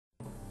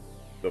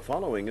The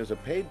following is a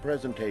paid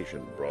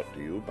presentation brought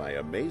to you by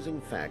Amazing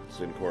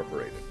Facts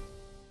Incorporated.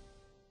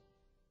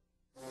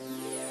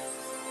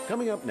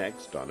 Coming up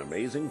next on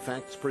Amazing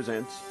Facts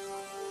Presents,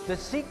 the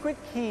secret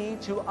key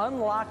to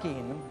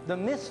unlocking the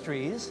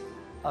mysteries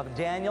of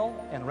Daniel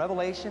and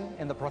Revelation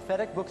and the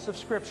prophetic books of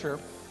Scripture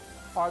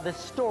are the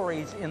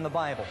stories in the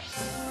Bible.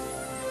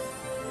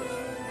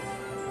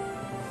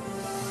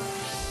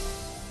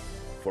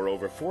 For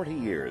over 40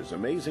 years,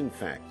 Amazing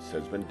Facts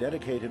has been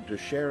dedicated to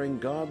sharing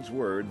God's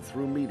Word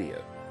through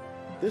media.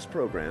 This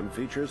program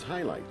features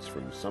highlights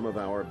from some of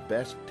our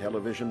best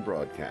television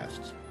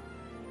broadcasts.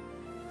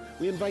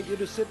 We invite you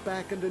to sit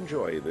back and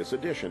enjoy this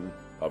edition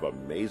of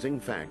Amazing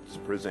Facts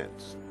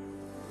Presents.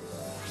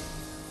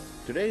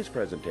 Today's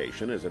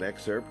presentation is an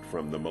excerpt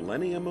from the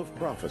Millennium of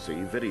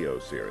Prophecy video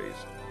series.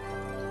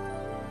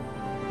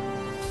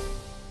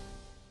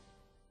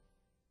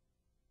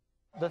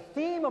 The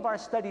theme of our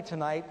study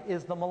tonight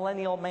is the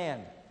millennial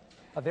man.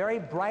 A very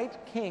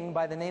bright king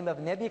by the name of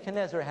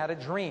Nebuchadnezzar had a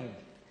dream.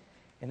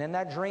 And in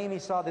that dream he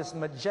saw this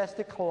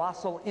majestic,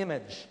 colossal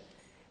image.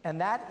 And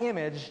that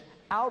image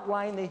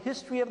outlined the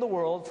history of the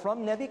world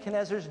from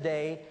Nebuchadnezzar's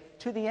day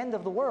to the end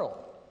of the world.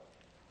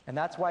 And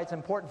that's why it's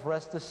important for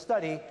us to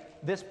study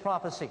this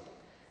prophecy.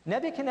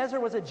 Nebuchadnezzar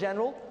was a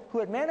general who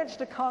had managed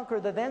to conquer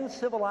the then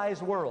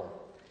civilized world.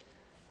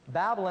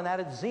 Babylon at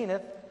its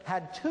zenith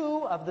had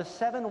 2 of the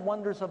 7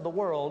 wonders of the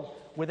world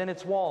within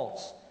its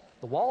walls.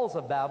 The walls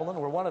of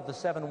Babylon were one of the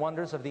 7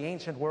 wonders of the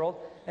ancient world,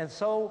 and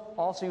so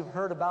also you've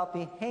heard about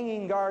the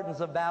hanging gardens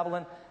of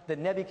Babylon that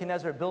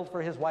Nebuchadnezzar built for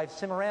his wife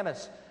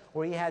Semiramis,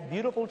 where he had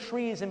beautiful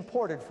trees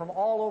imported from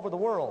all over the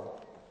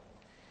world.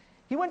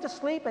 He went to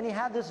sleep and he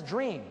had this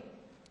dream.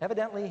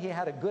 Evidently he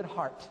had a good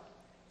heart.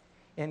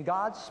 And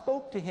God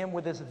spoke to him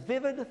with this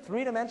vivid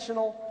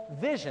 3-dimensional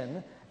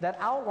vision that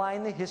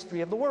outlined the history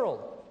of the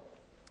world.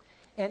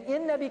 And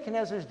in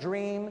Nebuchadnezzar's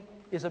dream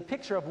is a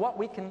picture of what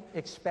we can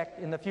expect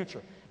in the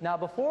future. Now,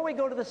 before we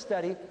go to the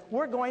study,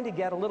 we're going to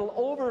get a little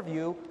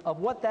overview of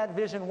what that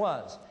vision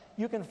was.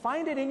 You can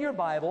find it in your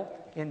Bible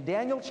in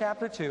Daniel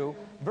chapter 2,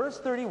 verse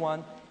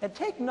 31, and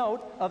take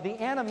note of the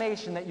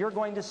animation that you're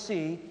going to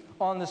see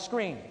on the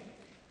screen.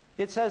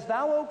 It says,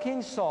 "Thou, O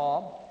king,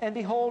 saw, and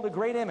behold, a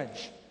great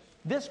image.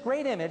 This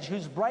great image,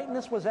 whose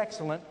brightness was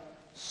excellent,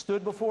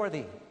 stood before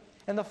thee,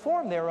 and the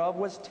form thereof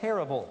was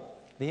terrible.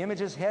 The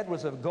image's head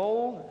was of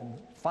gold,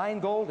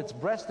 fine gold, its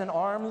breast and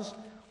arms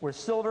were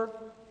silver,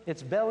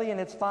 its belly and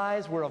its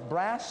thighs were of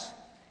brass,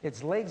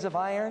 its legs of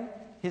iron,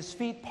 his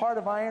feet part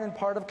of iron and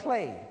part of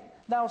clay.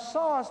 Thou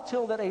sawest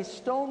till that a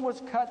stone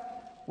was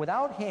cut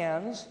without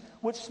hands,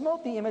 which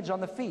smote the image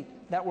on the feet,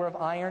 that were of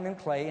iron and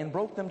clay, and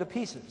broke them to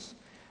pieces.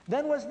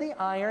 Then was the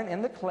iron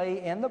and the clay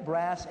and the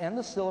brass and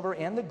the silver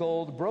and the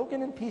gold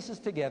broken in pieces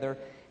together,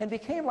 and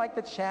became like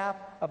the chaff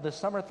of the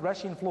summer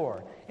threshing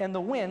floor. And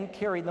the wind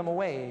carried them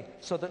away,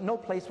 so that no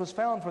place was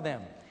found for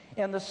them.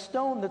 And the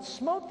stone that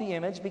smote the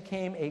image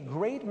became a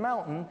great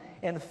mountain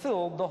and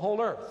filled the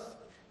whole earth."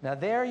 Now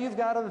there you've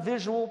got a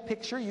visual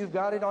picture, you've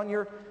got it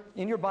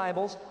in your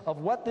Bibles,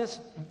 of what this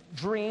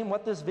dream,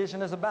 what this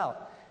vision is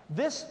about.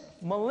 This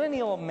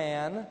millennial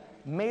man,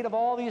 made of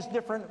all these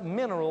different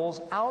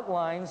minerals,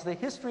 outlines the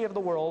history of the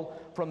world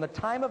from the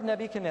time of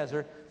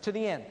Nebuchadnezzar to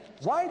the end.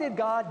 Why did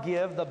God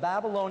give the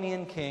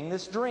Babylonian king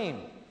this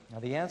dream? Now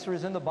the answer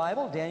is in the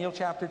Bible, Daniel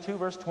chapter 2,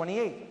 verse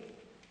 28.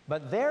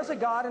 "But there's a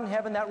God in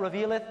heaven that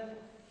revealeth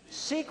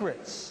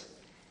secrets,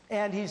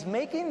 and he's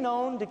making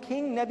known to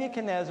King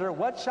Nebuchadnezzar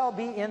what shall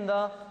be in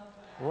the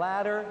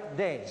latter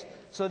days."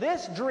 So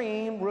this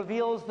dream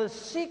reveals the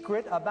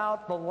secret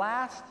about the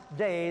last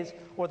days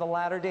or the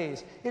latter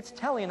days. It's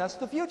telling us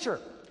the future.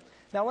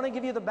 Now I want to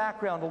give you the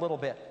background a little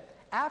bit.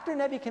 After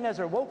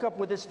Nebuchadnezzar woke up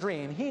with this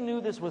dream, he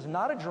knew this was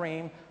not a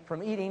dream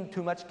from eating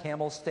too much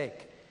camel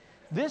steak.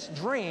 This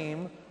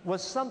dream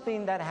was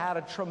something that had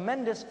a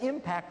tremendous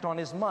impact on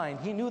his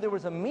mind. He knew there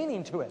was a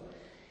meaning to it.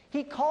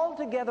 He called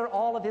together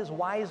all of his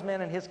wise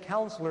men and his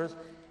counselors,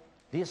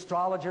 the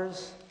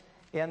astrologers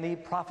and the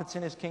prophets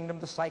in his kingdom,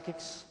 the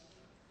psychics.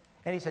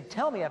 And he said,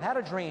 "Tell me, I've had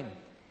a dream,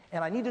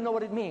 and I need to know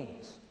what it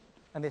means."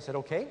 And they said,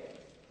 "Okay,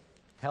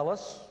 tell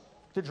us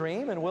the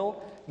dream, and we'll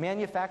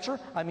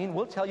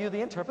tell you the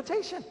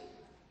interpretation."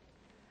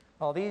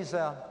 Well, these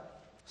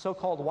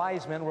so-called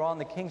wise men were on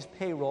the king's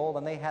payroll,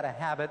 and they had a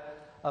habit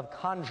of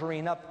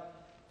conjuring up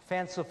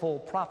fanciful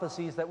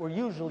prophecies that were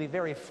usually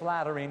very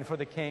flattering for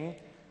the king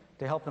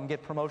to help him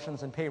get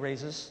promotions and pay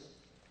raises.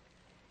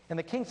 And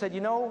the king said,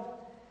 "You know,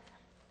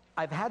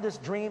 I've had this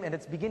dream and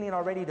it's beginning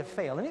already to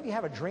fail." Any of you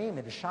have a dream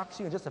and it shocks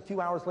you, and just a few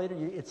hours later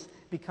it's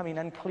becoming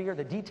unclear,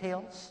 the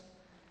details?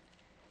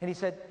 And he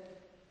said,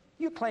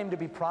 "You claim to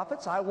be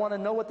prophets. I want to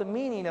know what the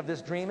meaning of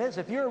this dream is.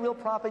 If you're a real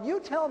prophet,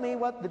 you tell me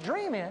what the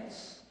dream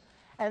is,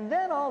 and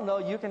then I'll know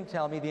you can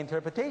tell me the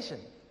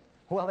interpretation."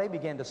 Well, they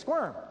began to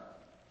squirm.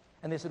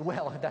 And they said,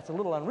 "Well, that's a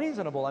little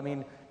unreasonable. I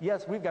mean,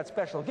 yes, we've got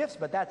special gifts,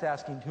 but that's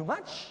asking too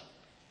much."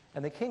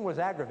 And the king was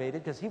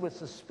aggravated because he was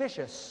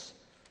suspicious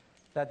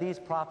that these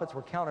prophets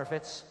were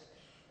counterfeits.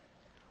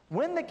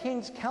 When the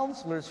king's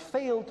counselors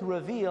failed to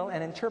reveal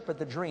and interpret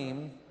the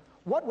dream,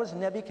 What was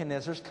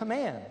Nebuchadnezzar's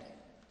command?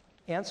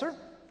 Answer: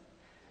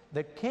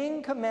 the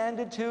king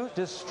commanded to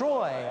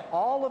destroy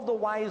all of the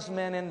wise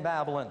men in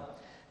Babylon.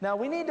 Now,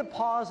 we need to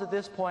pause at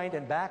this point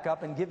and back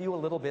up and give you a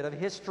little bit of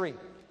history.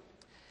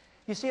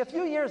 You see, a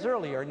few years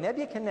earlier,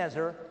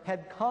 Nebuchadnezzar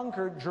had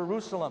conquered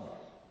Jerusalem.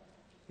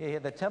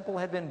 The temple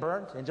had been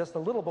burnt, and just a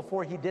little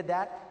before he did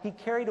that, he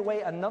carried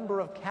away a number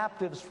of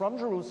captives from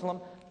Jerusalem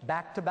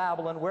back to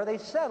Babylon, where they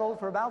settled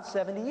for about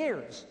 70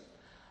 years.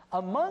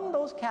 Among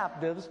those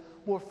captives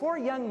were 4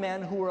 young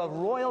men who were of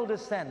royal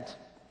descent.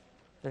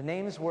 Their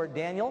names were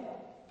Daniel,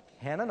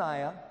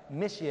 Hananiah,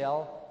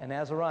 Mishael, and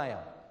Azariah.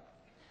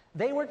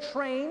 They were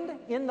trained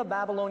in the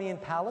Babylonian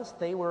palace.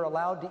 They were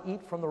allowed to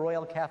eat from the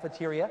royal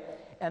cafeteria,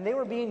 and they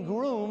were being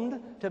groomed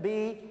to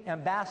be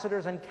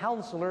ambassadors and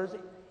counselors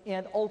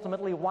and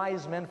ultimately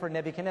wise men for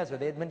Nebuchadnezzar.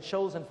 They had been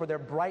chosen for their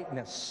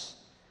brightness.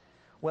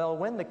 Well,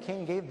 when the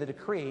king gave the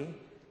decree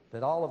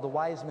that all of the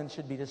wise men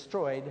should be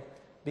destroyed,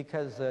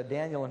 because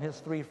Daniel and his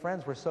 3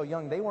 friends were so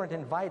young, they weren't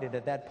invited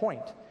at that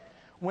point.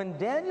 When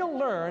Daniel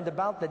learned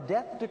about the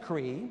death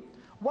decree,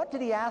 what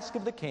did he ask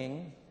of the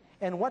king,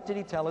 and what did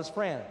he tell his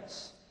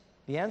friends?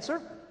 The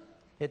answer?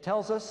 It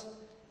tells us,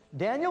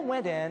 Daniel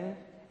went in,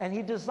 and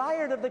he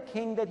desired of the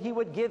king that he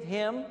would give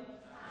him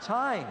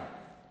time.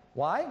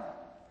 Why?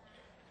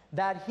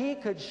 That he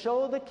could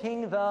show the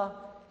king the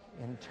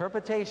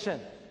interpretation.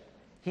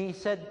 He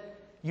said,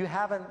 you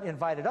haven't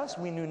invited us,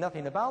 we knew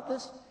nothing about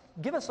this,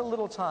 give us a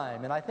little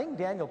time. And I think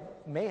Daniel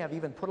may have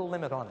even put a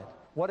limit on it.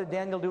 What did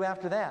Daniel do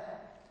after that?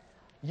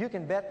 You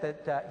can bet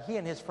that he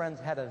and his friends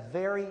had a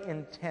very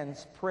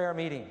intense prayer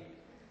meeting.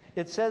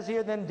 It says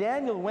here, then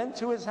Daniel went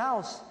to his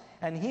house,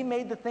 and he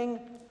made the thing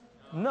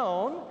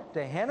known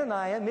to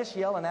Hananiah,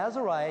 Mishael, and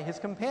Azariah, his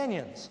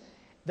companions,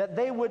 that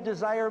they would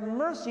desire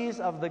mercies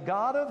of the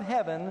God of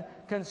heaven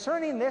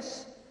concerning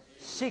this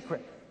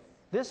secret.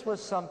 This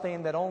was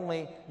something that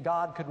only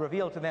God could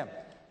reveal to them.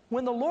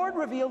 When the Lord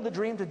revealed the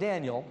dream to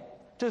Daniel,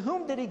 to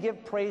whom did he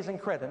give praise and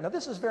credit? Now,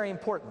 this is very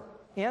important.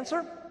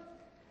 Answer: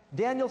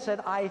 Daniel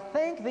said, I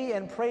thank thee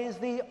and praise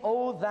thee,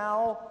 O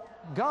thou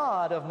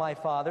God of my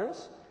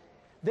fathers.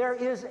 There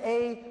is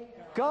a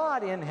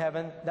God in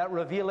heaven that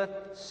revealeth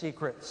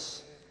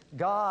secrets.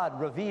 God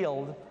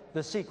revealed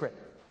the secret.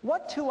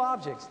 What 2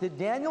 objects did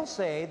Daniel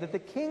say that the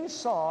king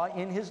saw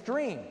in his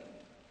dream?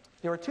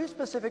 There were 2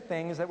 specific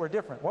things that were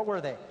different. What were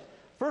they?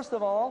 First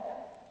of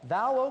all,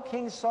 thou, O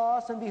king,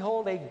 sawest, and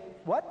behold, a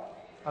what?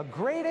 A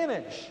great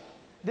image.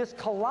 This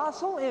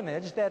colossal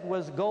image that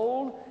was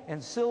gold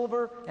and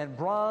silver and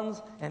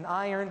bronze and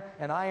iron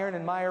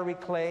and miry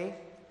clay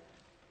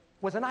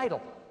was an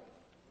idol.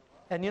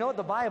 And you know what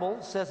the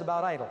Bible says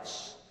about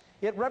idols?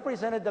 It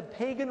represented the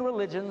pagan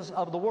religions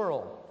of the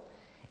world.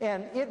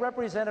 And it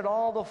represented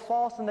all the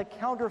false and the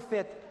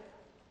counterfeit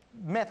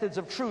methods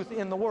of truth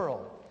in the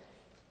world.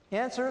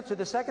 Answer to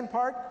the second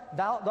part,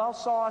 thou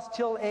sawest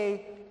till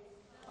a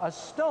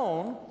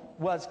stone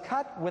was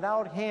cut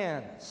without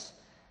hands.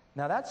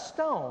 Now that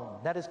stone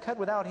that is cut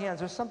without hands,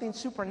 there's something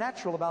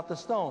supernatural about the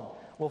stone.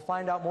 We'll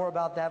find out more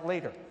about that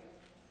later.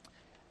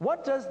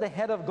 What does the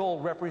head of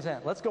gold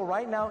represent? Let's go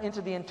right now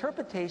into the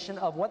interpretation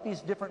of what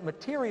these different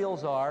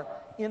materials are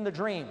in the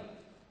dream.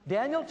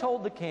 Daniel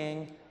told the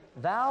king,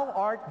 thou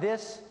art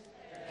this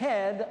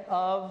head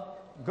of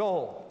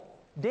gold.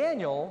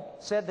 Daniel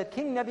said that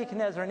King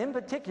Nebuchadnezzar, and in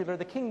particular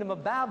the kingdom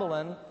of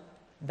Babylon,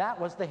 that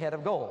was the head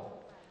of gold.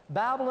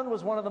 Babylon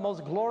was one of the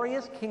most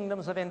glorious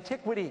kingdoms of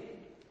antiquity.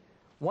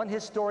 One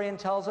historian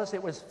tells us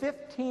it was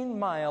 15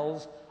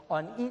 miles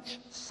on each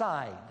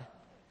side,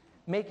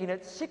 making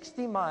it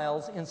 60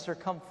 miles in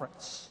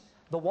circumference.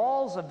 The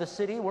walls of the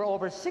city were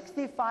over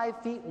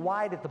 65 feet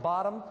wide at the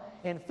bottom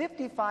and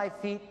 55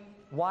 feet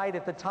wide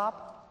at the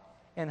top.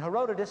 And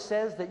Herodotus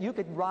says that you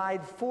could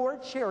ride 4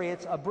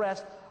 chariots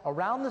abreast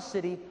around the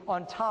city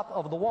on top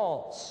of the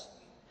walls.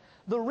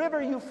 The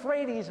river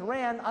Euphrates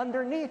ran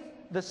underneath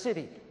the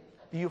city.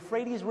 The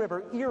Euphrates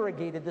River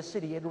irrigated the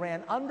city. It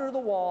ran under the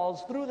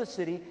walls, through the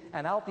city,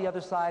 and out the other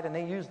side, and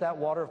they used that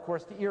water, of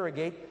course, to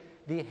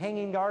irrigate the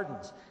hanging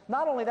gardens.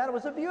 Not only that, it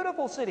was a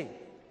beautiful city.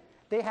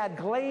 They had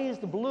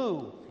glazed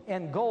blue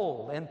and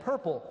gold and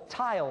purple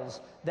tiles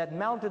that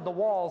mounted the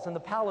walls and the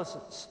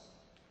palaces.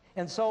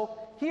 And so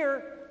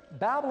here,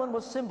 Babylon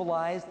was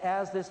symbolized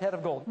as this head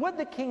of gold. Would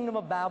the kingdom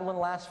of Babylon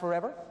last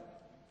forever?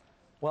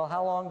 Well,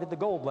 how long did the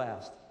gold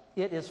last?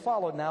 It is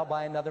followed now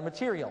by another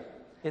material.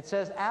 It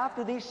says,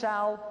 after thee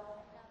shall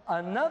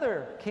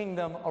another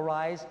kingdom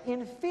arise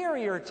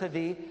inferior to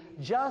thee,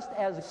 just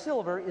as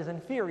silver is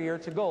inferior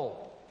to gold.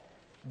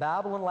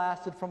 Babylon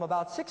lasted from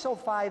about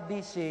 605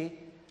 BC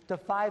to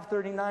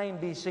 539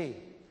 BC.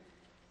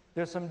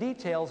 There's some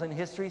details in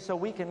history so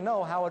we can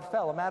know how it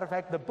fell. As a matter of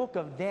fact, the book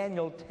of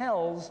Daniel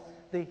tells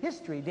the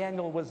history.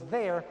 Daniel was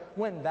there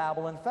when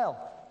Babylon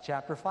fell.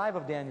 Chapter 5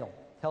 of Daniel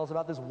tells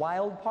about this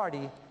wild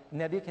party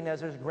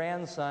Nebuchadnezzar's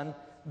grandson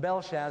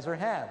Belshazzar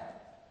had.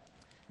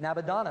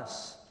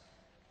 Nabonidus,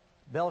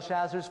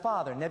 Belshazzar's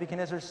father,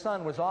 Nebuchadnezzar's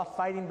son, was off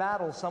fighting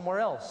battles somewhere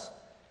else.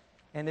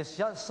 And his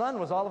son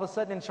was all of a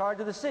sudden in charge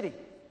of the city.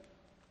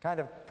 Kind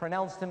of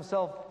pronounced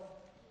himself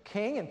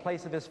king in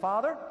place of his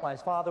father. While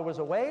his father was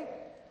away,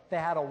 they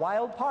had a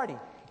wild party.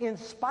 In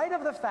spite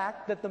of the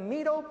fact that the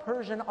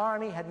Medo-Persian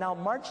army had now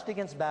marched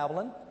against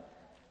Babylon,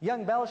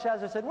 young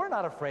Belshazzar said, we're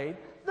not afraid.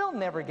 They'll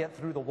never get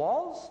through the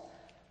walls.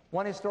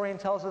 One historian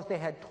tells us they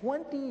had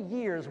 20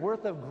 years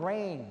worth of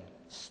grain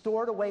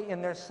stored away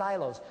in their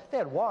silos. They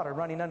had water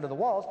running under the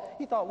walls.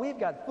 He thought, we've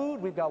got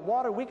food, we've got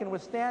water, we can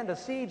withstand a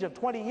siege of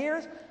 20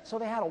 years. So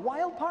they had a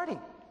wild party.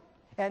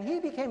 And he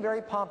became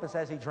very pompous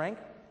as he drank.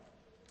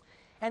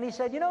 And he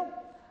said, you know,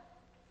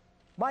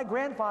 my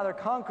grandfather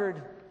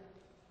conquered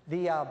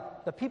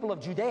the people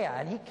of Judea,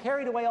 and he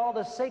carried away all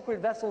the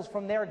sacred vessels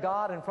from their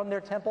God and from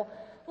their temple.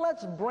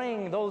 Let's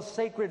bring those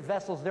sacred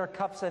vessels, their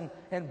cups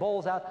and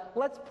bowls out.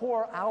 Let's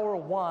pour our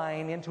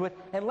wine into it,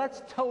 and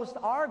let's toast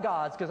our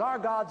gods, because our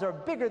gods are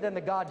bigger than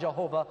the God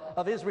Jehovah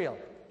of Israel.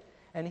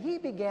 And he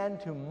began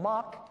to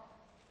mock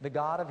the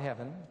God of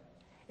heaven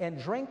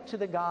and drink to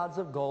the gods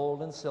of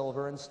gold and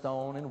silver and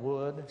stone and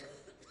wood.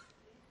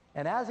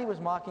 And as he was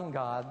mocking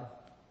God,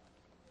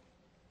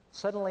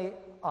 suddenly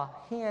a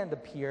hand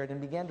appeared and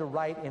began to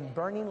write in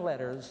burning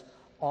letters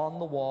on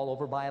the wall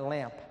over by a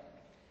lamp.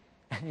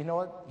 And you know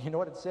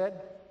what it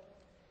said?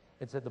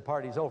 It said, the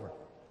party's over.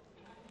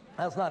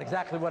 That's not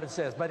exactly what it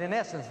says, but in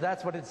essence,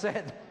 that's what it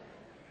said.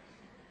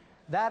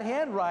 That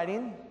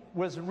handwriting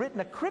was written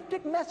a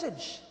cryptic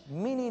message,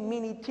 mene,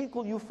 mene,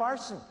 tekel,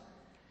 upharsin.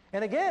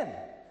 And again,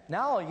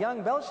 now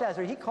young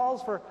Belshazzar, he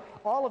calls for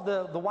all of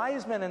the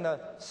wise men and the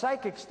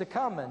psychics to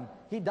come, and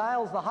he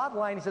dials the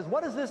hotline. He says,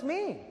 what does this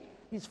mean?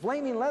 These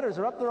flaming letters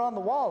are up there on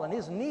the wall, and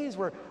his knees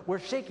were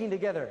shaking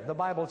together, the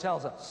Bible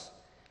tells us.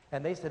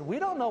 And they said, we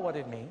don't know what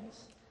it means.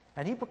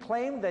 And he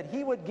proclaimed that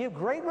he would give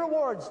great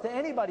rewards to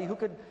anybody who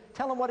could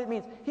tell him what it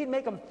means. He'd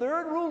make him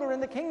third ruler in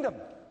the kingdom.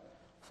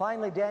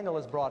 Finally, Daniel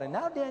is brought in.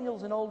 Now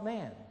Daniel's an old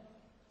man.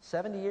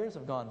 70 years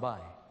have gone by.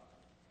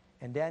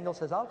 And Daniel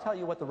says, I'll tell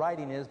you what the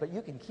writing is, but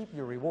you can keep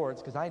your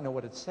rewards because I know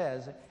what it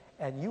says,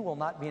 and you will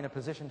not be in a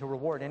position to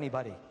reward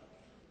anybody.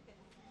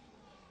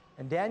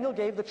 And Daniel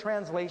gave the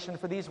translation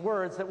for these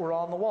words that were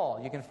on the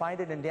wall. You can find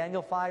it in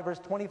Daniel 5, verse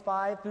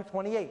 25 through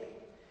 28.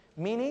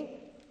 Meaning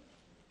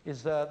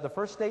is the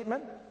first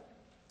statement.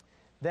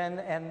 Then,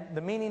 and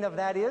the meaning of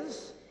that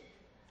is,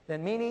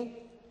 then meaning,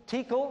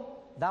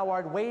 tekel, thou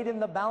art weighed in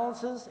the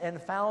balances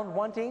and found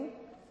wanting.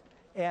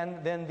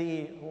 And then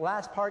the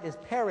last part is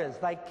Perez,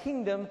 thy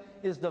kingdom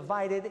is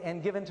divided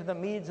and given to the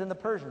Medes and the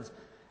Persians.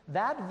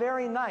 That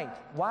very night,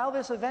 while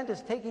this event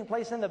is taking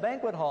place in the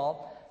banquet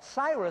hall,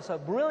 Cyrus, a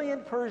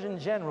brilliant Persian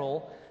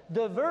general,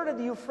 diverted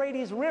the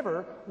Euphrates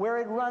River, where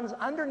it runs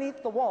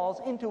underneath the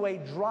walls, into a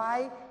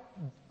dry,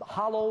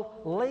 hollow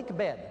lake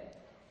bed.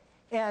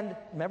 And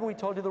remember, we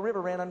told you the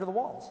river ran under the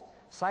walls.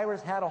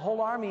 Cyrus had a whole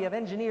army of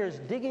engineers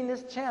digging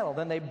this channel.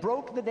 Then they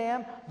broke the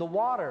dam. The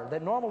water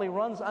that normally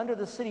runs under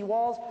the city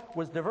walls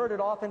was diverted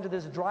off into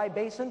this dry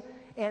basin,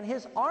 and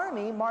his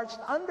army marched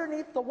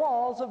underneath the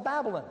walls of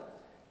Babylon.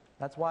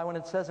 That's why when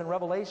it says in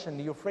Revelation,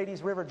 the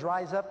Euphrates River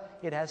dries up,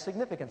 it has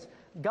significance.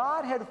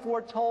 God had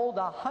foretold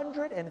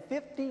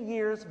 150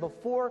 years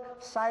before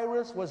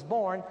Cyrus was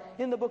born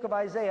in the book of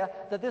Isaiah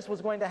that this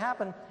was going to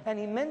happen, and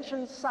he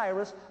mentions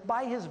Cyrus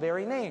by his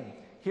very name.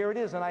 Here it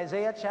is in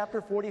Isaiah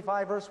chapter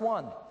 45, verse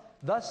 1.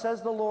 Thus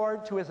says the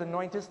Lord to his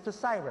anointed, to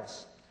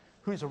Cyrus,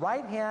 whose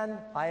right hand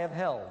I have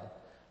held,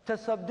 to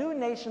subdue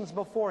nations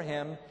before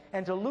him,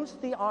 and to loose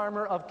the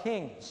armor of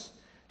kings,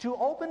 to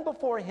open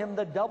before him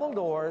the double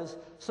doors,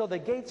 so the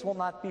gates will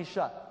not be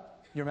shut.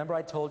 You remember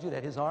I told you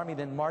that his army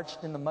then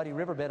marched in the muddy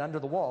riverbed under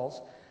the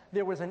walls.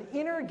 There was an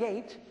inner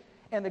gate,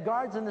 and the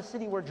guards in the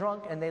city were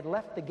drunk, and they'd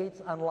left the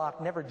gates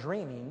unlocked, never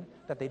dreaming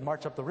that they'd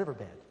march up the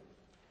riverbed.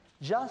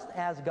 Just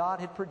as God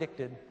had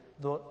predicted,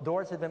 the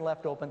doors had been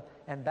left open,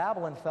 and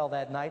Babylon fell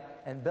that night,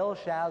 and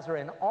Belshazzar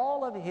and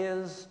all of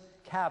his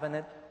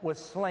cabinet was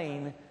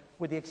slain,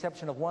 with the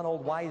exception of one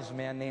old wise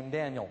man named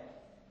Daniel.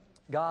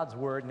 God's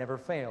word never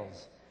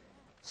fails.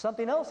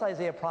 Something else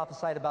Isaiah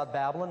prophesied about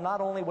Babylon: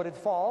 not only would it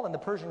fall and the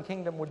Persian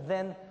kingdom would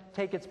then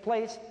take its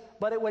place,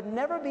 but it would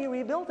never be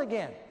rebuilt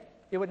again.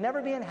 It would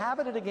never be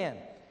inhabited again.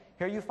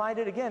 Here you find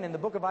it again in the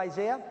book of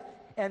Isaiah.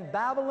 And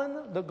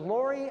Babylon, the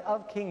glory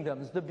of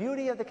kingdoms, the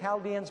beauty of the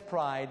Chaldeans'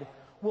 pride,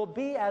 will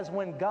be as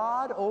when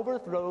God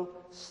overthrew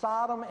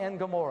Sodom and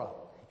Gomorrah.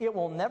 It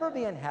will never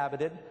be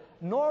inhabited,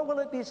 nor will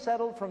it be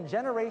settled from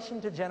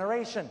generation to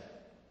generation.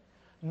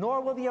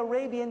 Nor will the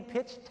Arabian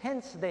pitch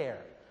tents there,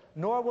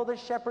 nor will the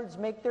shepherds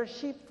make their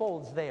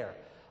sheepfolds there.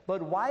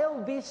 But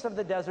wild beasts of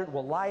the desert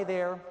will lie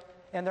there,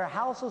 and their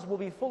houses will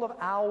be full of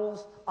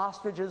owls,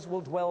 ostriches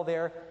will dwell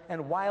there,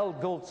 and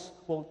wild goats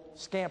will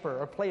scamper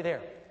or play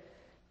there.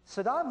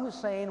 Saddam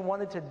Hussein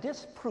wanted to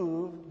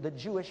disprove the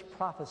Jewish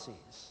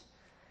prophecies.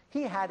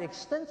 He had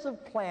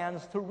extensive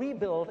plans to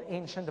rebuild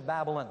ancient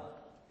Babylon.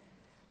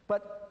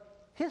 But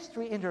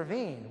history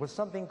intervened with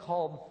something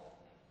called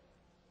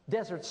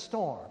Desert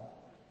Storm,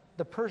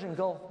 the Persian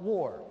Gulf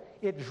War.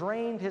 It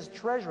drained his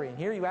treasury. And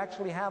here you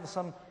actually have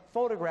some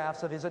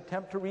photographs of his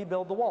attempt to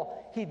rebuild the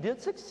wall. He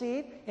did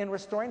succeed in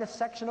restoring a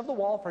section of the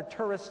wall for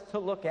tourists to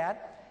look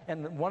at.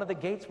 and one of the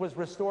gates was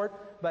restored,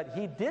 but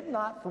he did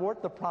not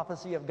thwart the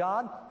prophecy of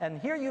God.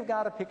 And here you've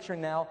got a picture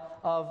now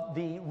of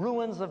the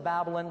ruins of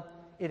Babylon.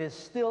 It is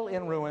still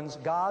in ruins.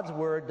 God's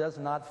word does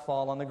not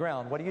fall on the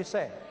ground. What do you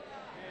say?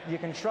 You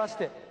can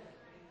trust it.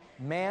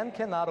 Man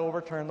cannot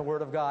overturn the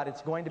word of God.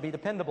 It's going to be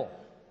dependable.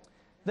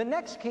 The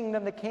next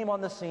kingdom that came on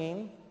the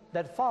scene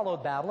that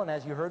followed Babylon,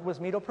 as you heard, was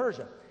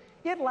Medo-Persia.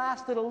 It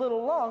lasted a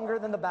little longer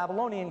than the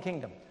Babylonian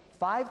kingdom,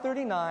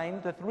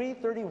 539 to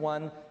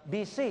 331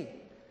 BC.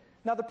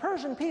 Now, the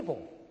Persian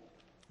people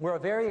were a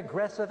very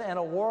aggressive and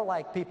a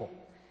warlike people,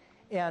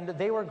 and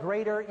they were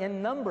greater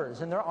in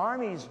numbers, and their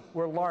armies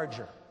were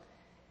larger.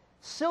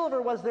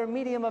 Silver was their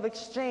medium of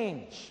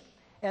exchange,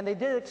 and they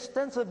did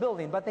extensive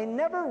building, but they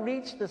never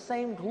reached the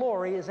same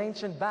glory as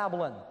ancient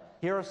Babylon.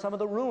 Here are some of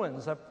the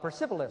ruins of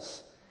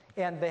Persepolis,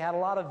 and they had a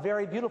lot of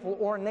very beautiful,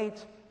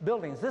 ornate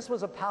buildings. This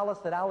was a palace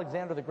that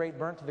Alexander the Great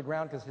burnt to the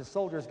ground because his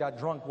soldiers got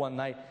drunk one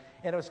night,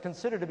 and it was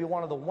considered to be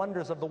one of the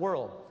wonders of the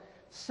world.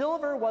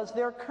 Silver was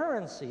their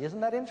currency.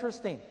 Isn't that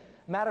interesting?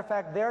 Matter of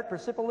fact, there at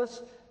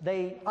Persepolis,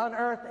 they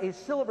unearthed a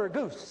silver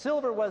goose.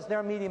 Silver was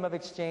their medium of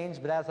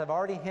exchange, but as I've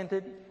already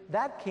hinted,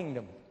 that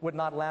kingdom would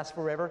not last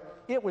forever.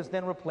 It was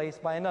then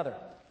replaced by another.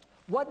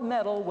 What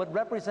metal would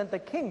represent the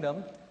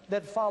kingdom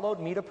that followed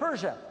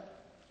Medo-Persia?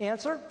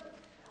 Answer: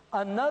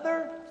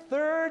 another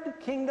third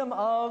kingdom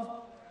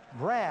of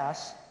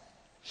brass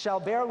shall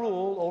bear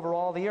rule over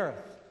all the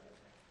earth.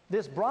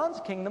 This bronze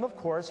kingdom, of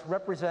course,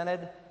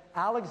 represented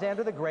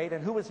Alexander the Great,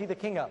 and who was he the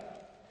king of?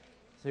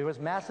 So it was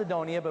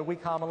Macedonia, but we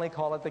commonly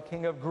call it the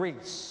king of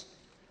Greece.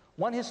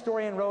 One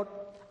historian wrote,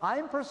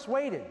 "I'm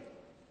persuaded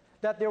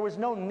that there was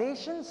no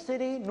nation,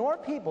 city, nor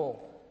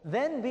people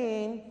then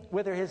being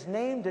whither his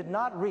name did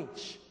not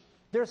reach.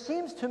 There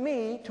seems to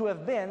me to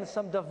have been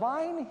some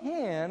divine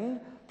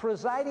hand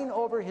presiding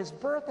over his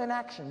birth and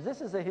actions."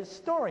 This is a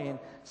historian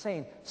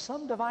saying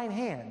some divine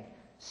hand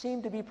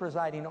seemed to be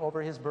presiding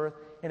over his birth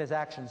and his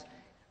actions.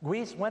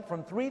 Greece went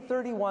from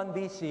 331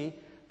 BC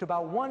to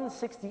about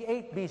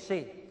 168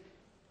 BC.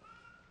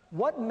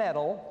 What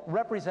metal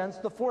represents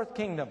the fourth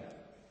kingdom?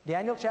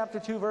 Daniel chapter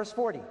 2, verse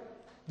 40.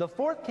 The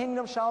fourth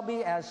kingdom shall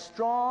be as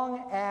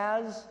strong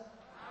as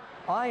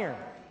iron.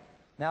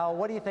 Now,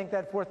 what do you think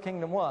that fourth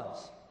kingdom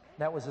was?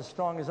 That was as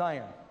strong as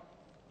iron.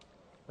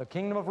 The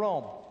kingdom of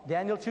Rome.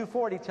 Daniel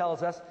 2:40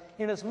 tells us,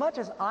 "Inasmuch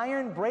as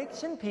iron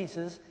breaks in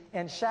pieces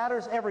and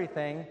shatters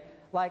everything,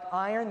 like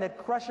iron that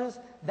crushes,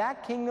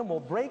 that kingdom will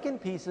break in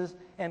pieces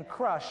and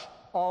crush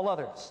all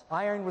others."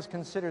 Iron was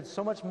considered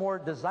so much more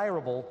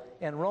desirable,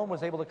 and Rome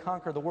was able to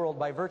conquer the world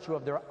by virtue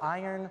of their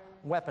iron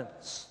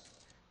weapons.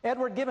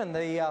 Edward Gibbon,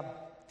 the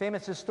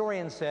famous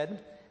historian, said,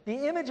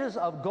 "The images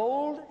of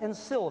gold and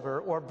silver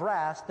or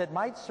brass that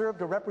might serve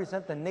to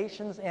represent the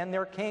nations and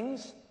their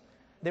kings,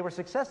 they were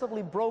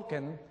successively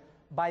broken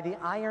by the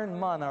iron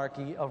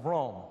monarchy of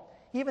Rome."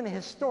 Even the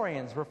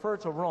historians refer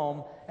to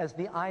Rome as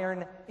the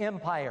Iron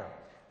Empire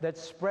that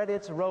spread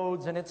its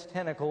roads and its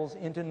tentacles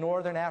into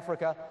northern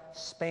Africa,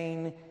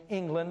 Spain,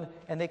 England,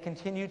 and they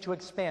continue to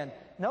expand.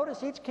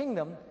 Notice each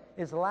kingdom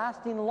is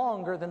lasting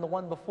longer than the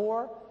one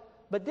before,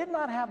 but did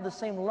not have the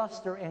same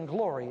luster and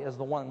glory as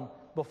the one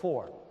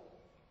before.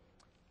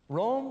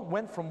 Rome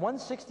went from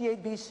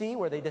 168 BC,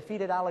 where they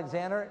defeated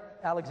Alexander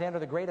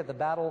the Great at the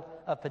Battle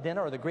of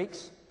Pydna, or the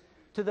Greeks,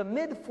 to the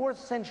mid-4th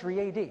century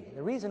AD.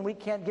 The reason we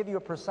can't give you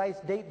a precise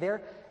date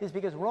there is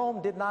because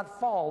Rome did not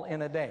fall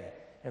in a day.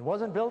 It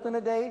wasn't built in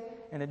a day,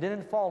 and it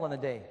didn't fall in a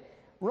day.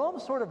 Rome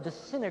sort of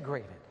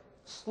disintegrated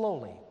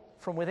slowly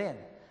from within.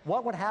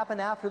 What would happen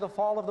after the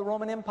fall of the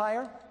Roman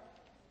Empire?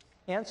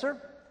 Answer: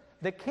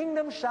 the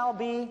kingdom shall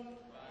be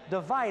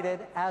divided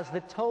as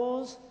the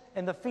toes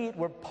and the feet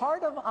were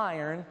part of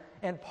iron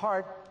and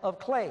part of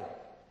clay.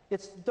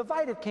 It's a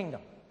divided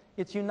kingdom.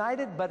 It's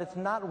united, but it's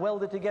not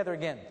welded together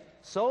again.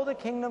 So the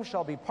kingdom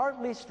shall be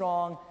partly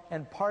strong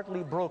and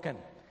partly broken.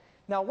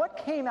 Now, what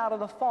came out of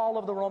the fall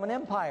of the Roman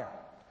Empire?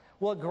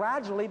 Well,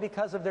 gradually,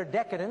 because of their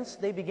decadence,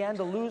 they began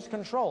to lose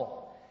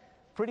control.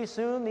 Pretty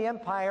soon, the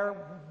empire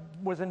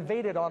was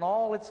invaded on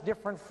all its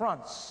different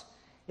fronts.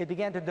 It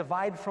began to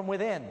divide from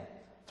within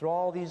through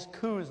all these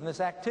coups and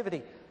this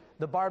activity.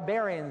 The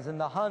barbarians and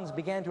the Huns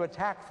began to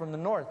attack from the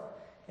north,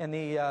 and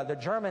the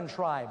German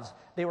tribes,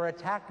 they were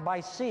attacked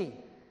by sea.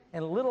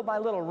 And little by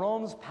little,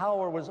 Rome's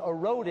power was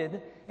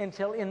eroded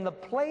until in the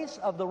place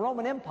of the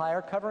Roman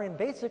Empire, covering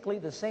basically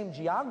the same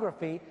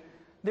geography,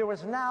 there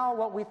was now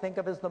what we think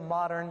of as the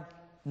modern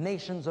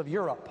nations of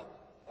Europe.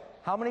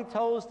 How many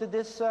toes did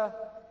this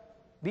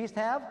beast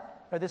have,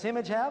 or this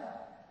image have?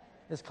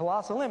 This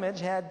colossal image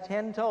had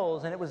 10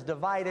 toes, and it was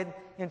divided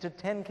into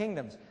 10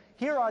 kingdoms.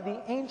 Here are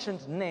the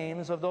ancient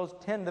names of those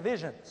 10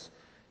 divisions.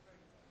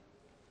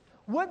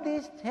 Would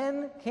these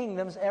 10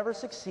 kingdoms ever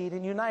succeed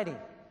in uniting?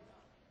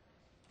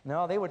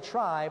 No, they would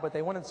try, but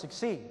they wouldn't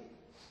succeed.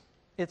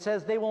 It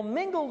says, "They will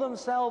mingle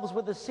themselves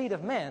with the seed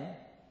of men."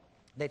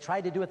 They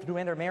tried to do it through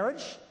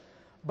intermarriage,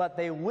 but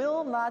they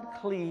will not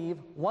cleave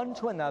one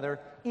to another,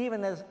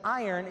 even as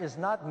iron is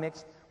not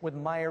mixed with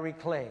miry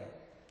clay.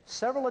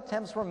 Several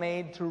attempts were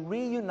made to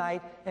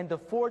reunite and to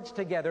forge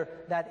together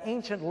that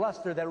ancient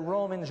luster that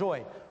Rome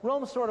enjoyed.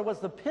 Rome sort of was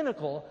the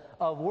pinnacle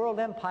of world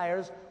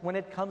empires when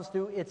it comes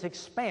to its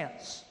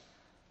expanse.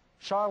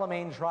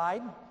 Charlemagne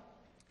tried,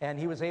 and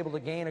he was able to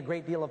gain a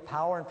great deal of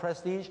power and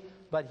prestige,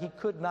 but he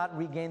could not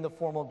regain the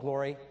former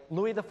glory.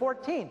 Louis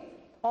XIV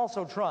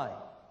also tried.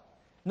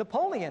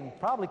 Napoleon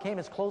probably came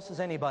as close as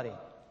anybody.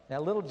 A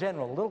little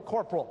general, a little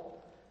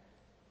corporal.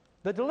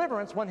 The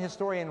deliverance, one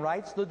historian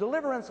writes, the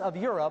deliverance of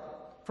Europe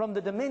from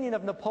the dominion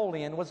of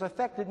Napoleon was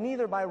affected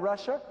neither by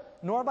Russia,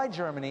 nor by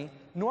Germany,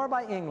 nor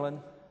by England,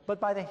 but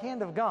by the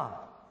hand of God.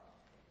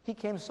 He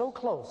came so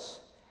close,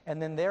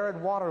 and then there at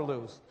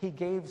Waterloo, he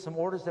gave some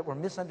orders that were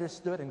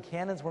misunderstood, and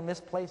cannons were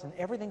misplaced, and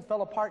everything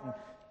fell apart, and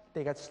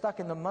they got stuck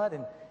in the mud,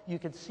 and you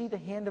could see the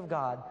hand of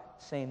God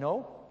say,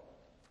 no,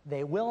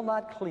 they will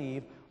not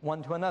cleave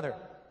one to another.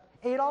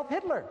 Adolf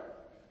Hitler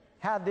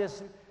had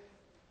this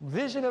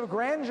vision of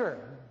grandeur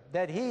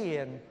that he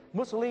and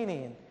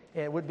Mussolini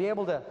would be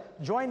able to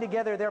join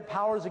together their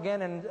powers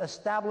again and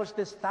establish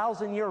this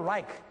 1,000-year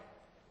Reich,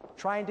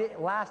 trying to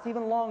last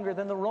even longer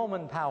than the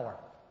Roman power.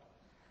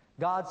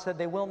 God said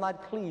they will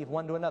not cleave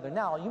one to another.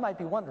 Now, you might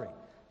be wondering,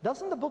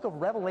 doesn't the book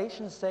of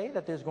Revelation say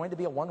that there's going to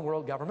be a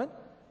one-world government?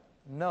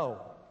 No.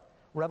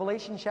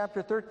 Revelation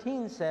chapter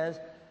 13 says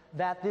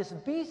that this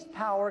beast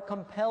power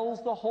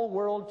compels the whole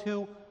world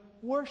to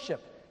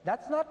worship.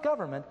 That's not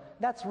government,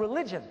 that's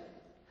religion.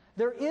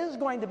 There is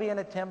going to be an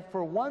attempt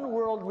for one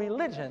world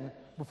religion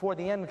before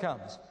the end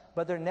comes,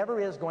 but there never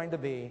is going to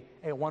be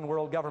a one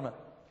world government.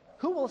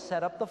 Who will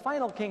set up the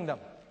final kingdom?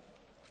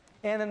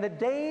 And in the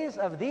days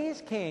of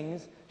these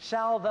kings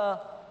shall the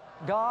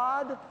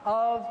God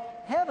of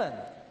heaven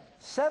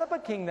set up a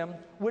kingdom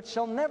which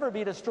shall never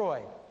be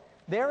destroyed.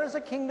 There is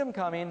a kingdom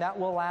coming that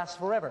will last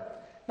forever.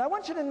 Now I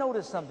want you to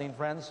notice something,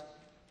 friends.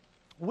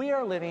 We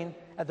are living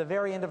at the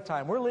very end of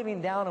time. We're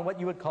living down in what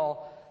you would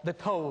call the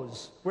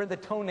toes. We're in the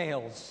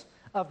toenails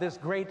of this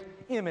great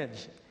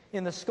image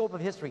in the scope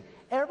of history.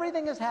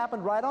 Everything has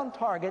happened right on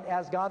target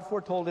as God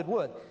foretold it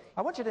would.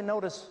 I want you to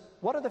notice,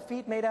 what are the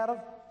feet made out of?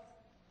 It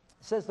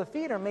says the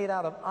feet are made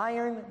out of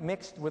iron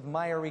mixed with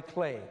miry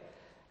clay.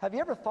 Have you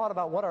ever thought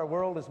about what our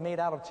world is made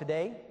out of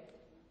today?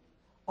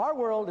 Our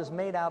world is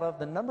made out of,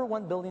 the number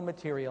one building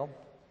material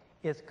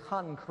is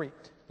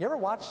concrete. You ever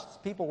watch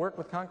people work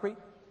with concrete?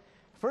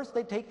 First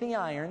they take the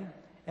iron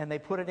and they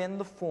put it in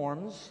the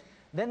forms.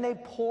 Then they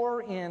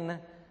pour in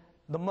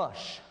the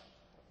mush,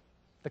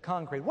 the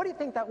concrete. What do you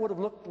think that would have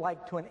looked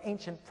like to an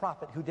ancient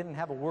prophet who didn't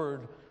have a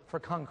word for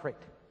concrete?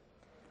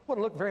 It would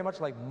have looked very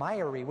much like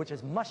miry, which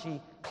is mushy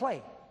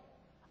clay.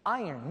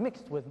 Iron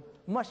mixed with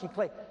mushy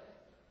clay.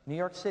 New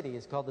York City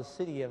is called the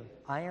city of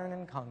iron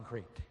and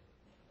concrete.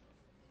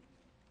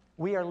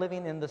 We are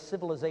living in the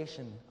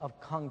civilization of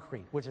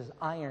concrete, which is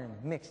iron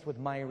mixed with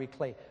miry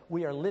clay.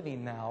 We are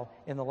living now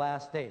in the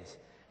last days.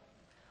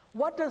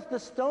 What does the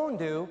stone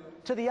do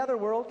to the other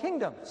world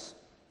kingdoms?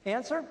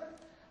 Answer,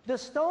 the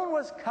stone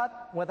was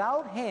cut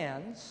without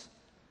hands.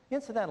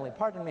 Incidentally,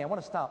 pardon me, I want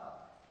to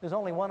stop. There's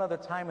only one other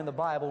time in the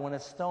Bible when a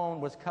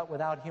stone was cut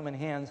without human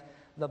hands.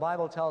 The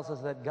Bible tells us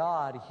that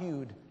God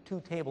hewed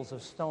 2 tables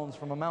of stones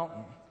from a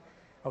mountain.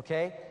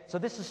 Okay? So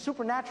this is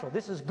supernatural.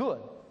 This is good.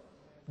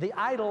 The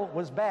idol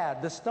was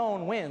bad. The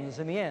stone wins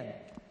in the end.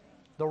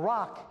 The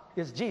rock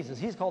is Jesus.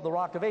 He's called the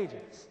Rock of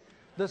Ages.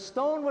 The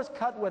stone was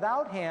cut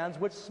without hands,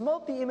 which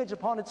smote the image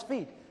upon its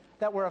feet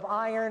that were of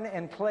iron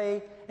and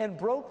clay, and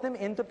broke them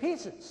into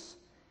pieces.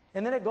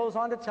 And then it goes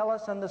on to tell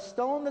us, and the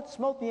stone that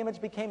smote the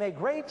image became a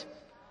great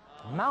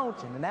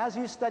mountain. And as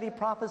you study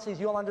prophecies,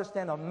 you'll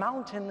understand a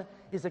mountain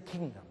is a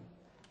kingdom.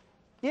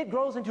 It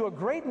grows into a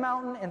great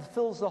mountain and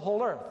fills the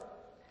whole earth.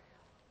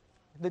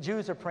 The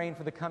Jews are praying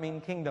for the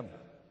coming kingdom.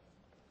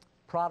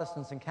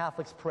 Protestants and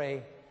Catholics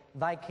pray,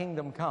 thy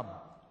kingdom come.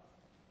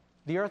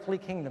 The earthly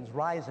kingdoms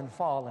rise and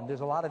fall, and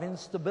there's a lot of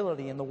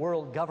instability in the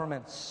world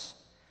governments.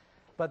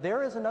 But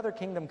there is another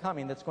kingdom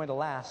coming that's going to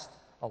last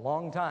a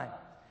long time.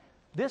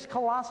 This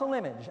colossal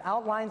image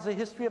outlines the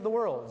history of the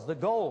worlds: the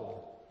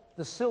gold,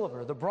 the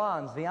silver, the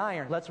bronze, the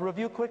iron. Let's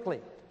review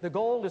quickly. The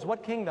gold is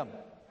what kingdom?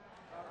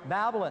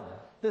 Babylon.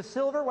 The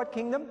silver, what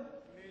kingdom?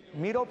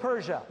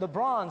 Medo-Persia. The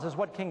bronze is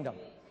what kingdom?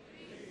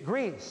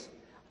 Greece.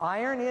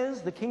 Iron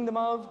is the kingdom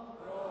of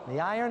the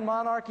iron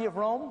monarchy of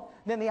Rome.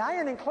 Then the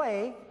iron and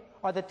clay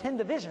are the 10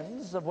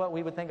 divisions of what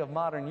we would think of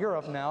modern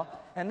Europe now,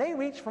 and they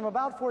reach from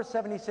about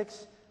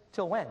 476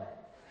 till when?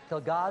 Till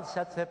God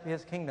sets up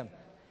his kingdom.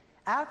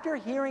 After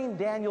hearing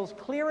Daniel's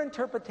clear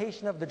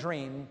interpretation of the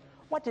dream,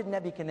 what did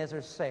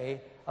Nebuchadnezzar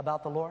say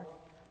about the Lord?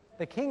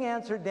 The king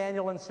answered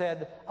Daniel and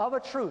said, of a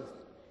truth,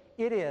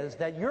 it is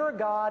that your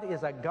God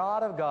is a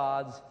God of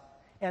gods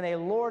and a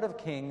Lord of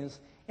kings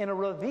and a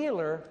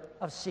revealer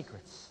of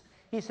secrets.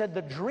 He said,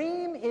 the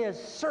dream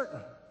is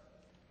certain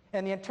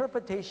and the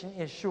interpretation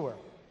is sure.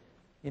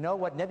 You know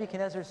what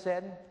Nebuchadnezzar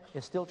said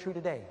is still true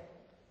today.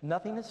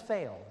 Nothing has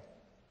failed.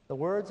 The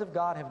words of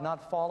God have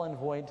not fallen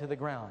void to the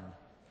ground.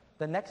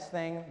 The next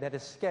thing that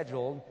is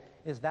scheduled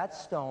is that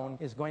stone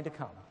is going to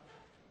come.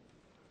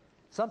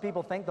 Some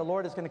people think the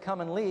Lord is going to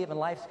come and leave and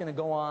life's going to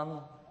go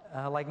on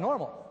like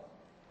normal.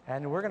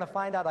 And we're going to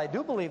find out, I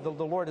do believe that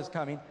the Lord is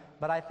coming,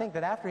 but I think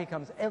that after he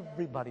comes,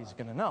 everybody's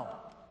going to know.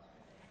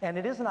 And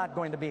it is not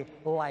going to be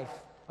life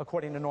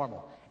according to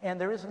normal.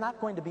 And there is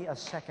not going to be a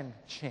second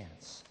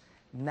chance.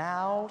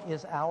 Now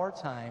is our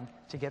time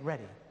to get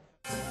ready.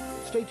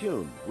 Stay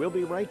tuned. We'll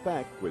be right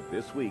back with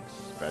this week's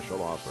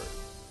special offer.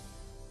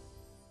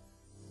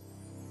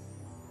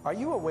 Are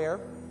you aware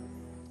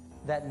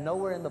that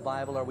nowhere in the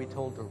Bible are we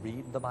told to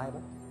read the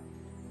Bible?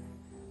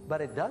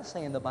 But it does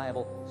say in the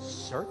Bible,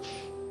 search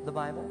the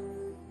Bible.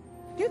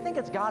 Do you think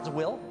it's God's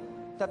will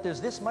that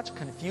there's this much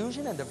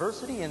confusion and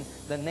diversity in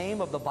the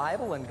name of the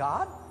Bible and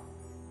God?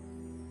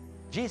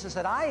 Jesus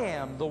said, I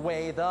am the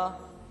way, the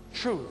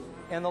truth,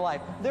 and the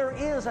life. There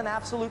is an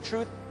absolute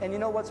truth, and you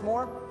know what's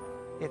more?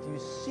 If you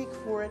seek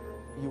for it,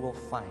 you will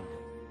find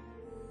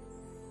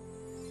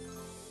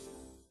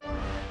it.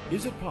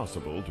 Is it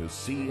possible to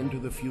see into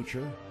the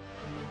future?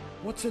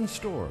 What's in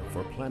store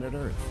for planet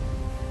Earth?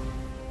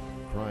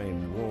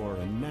 Crime, war,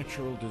 and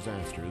natural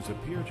disasters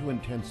appear to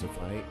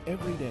intensify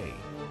every day.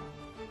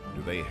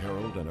 Do they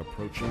herald an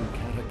approaching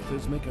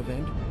cataclysmic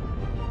event?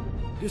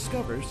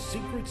 Discover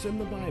secrets in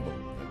the Bible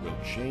that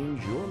will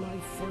change your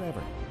life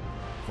forever.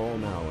 Call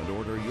now and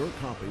order your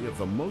copy of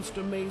the most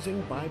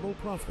amazing Bible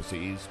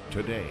prophecies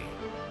today.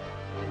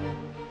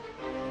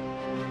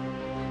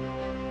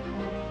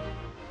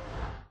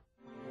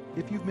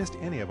 If you've missed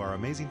any of our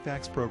Amazing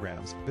Facts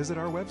programs, visit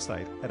our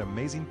website at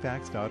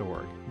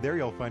amazingfacts.org. There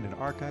you'll find an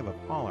archive of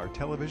all our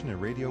television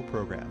and radio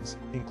programs,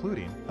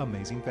 including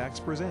Amazing Facts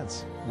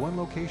Presents. One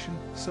location,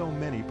 so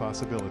many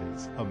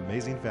possibilities.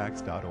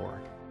 amazingfacts.org.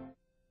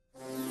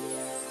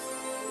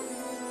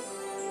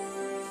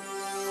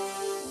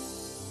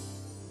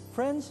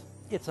 Friends,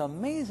 it's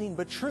amazing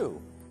but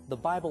true. The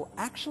Bible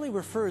actually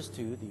refers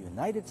to the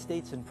United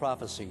States in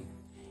prophecy,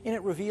 and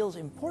it reveals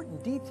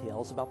important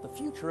details about the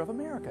future of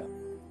America.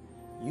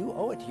 You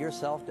owe it to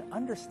yourself to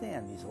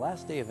understand these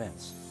last day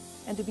events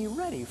and to be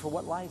ready for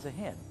what lies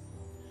ahead.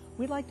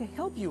 We'd like to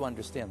help you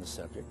understand the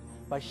subject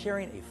by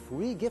sharing a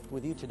free gift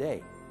with you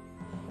today.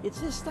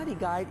 It's this study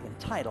guide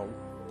entitled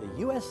The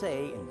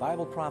USA in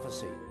Bible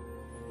Prophecy.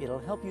 It'll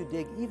help you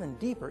dig even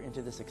deeper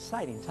into this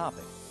exciting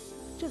topic.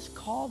 Just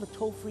call the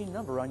toll-free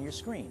number on your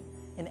screen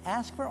and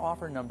ask for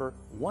offer number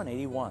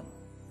 181.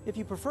 If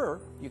you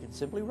prefer, you can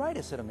simply write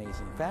us at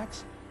Amazing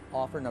Facts,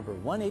 offer number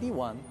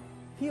 181,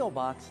 P.O.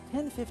 Box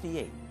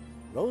 1058,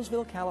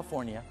 Roseville,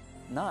 California,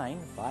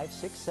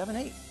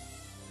 95678.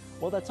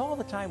 Well, that's all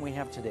the time we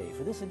have today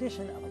for this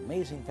edition of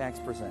Amazing Facts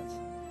Presents.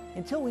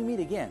 Until we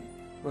meet again,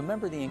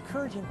 remember the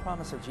encouraging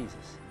promise of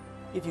Jesus.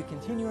 If you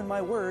continue in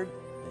my word,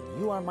 then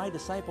you are my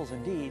disciples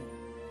indeed,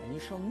 and you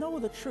shall know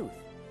the truth,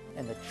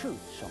 and the truth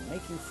shall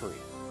make you free.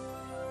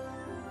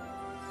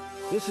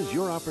 This is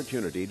your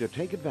opportunity to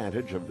take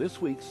advantage of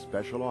this week's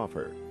special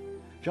offer.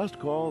 Just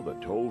call the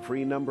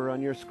toll-free number on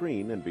your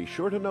screen and be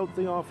sure to note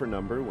the offer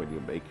number when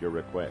you make your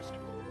request.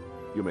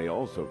 You may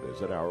also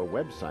visit our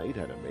website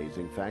at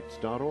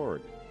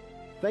amazingfacts.org.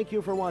 Thank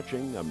you for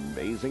watching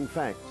Amazing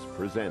Facts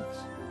Presents.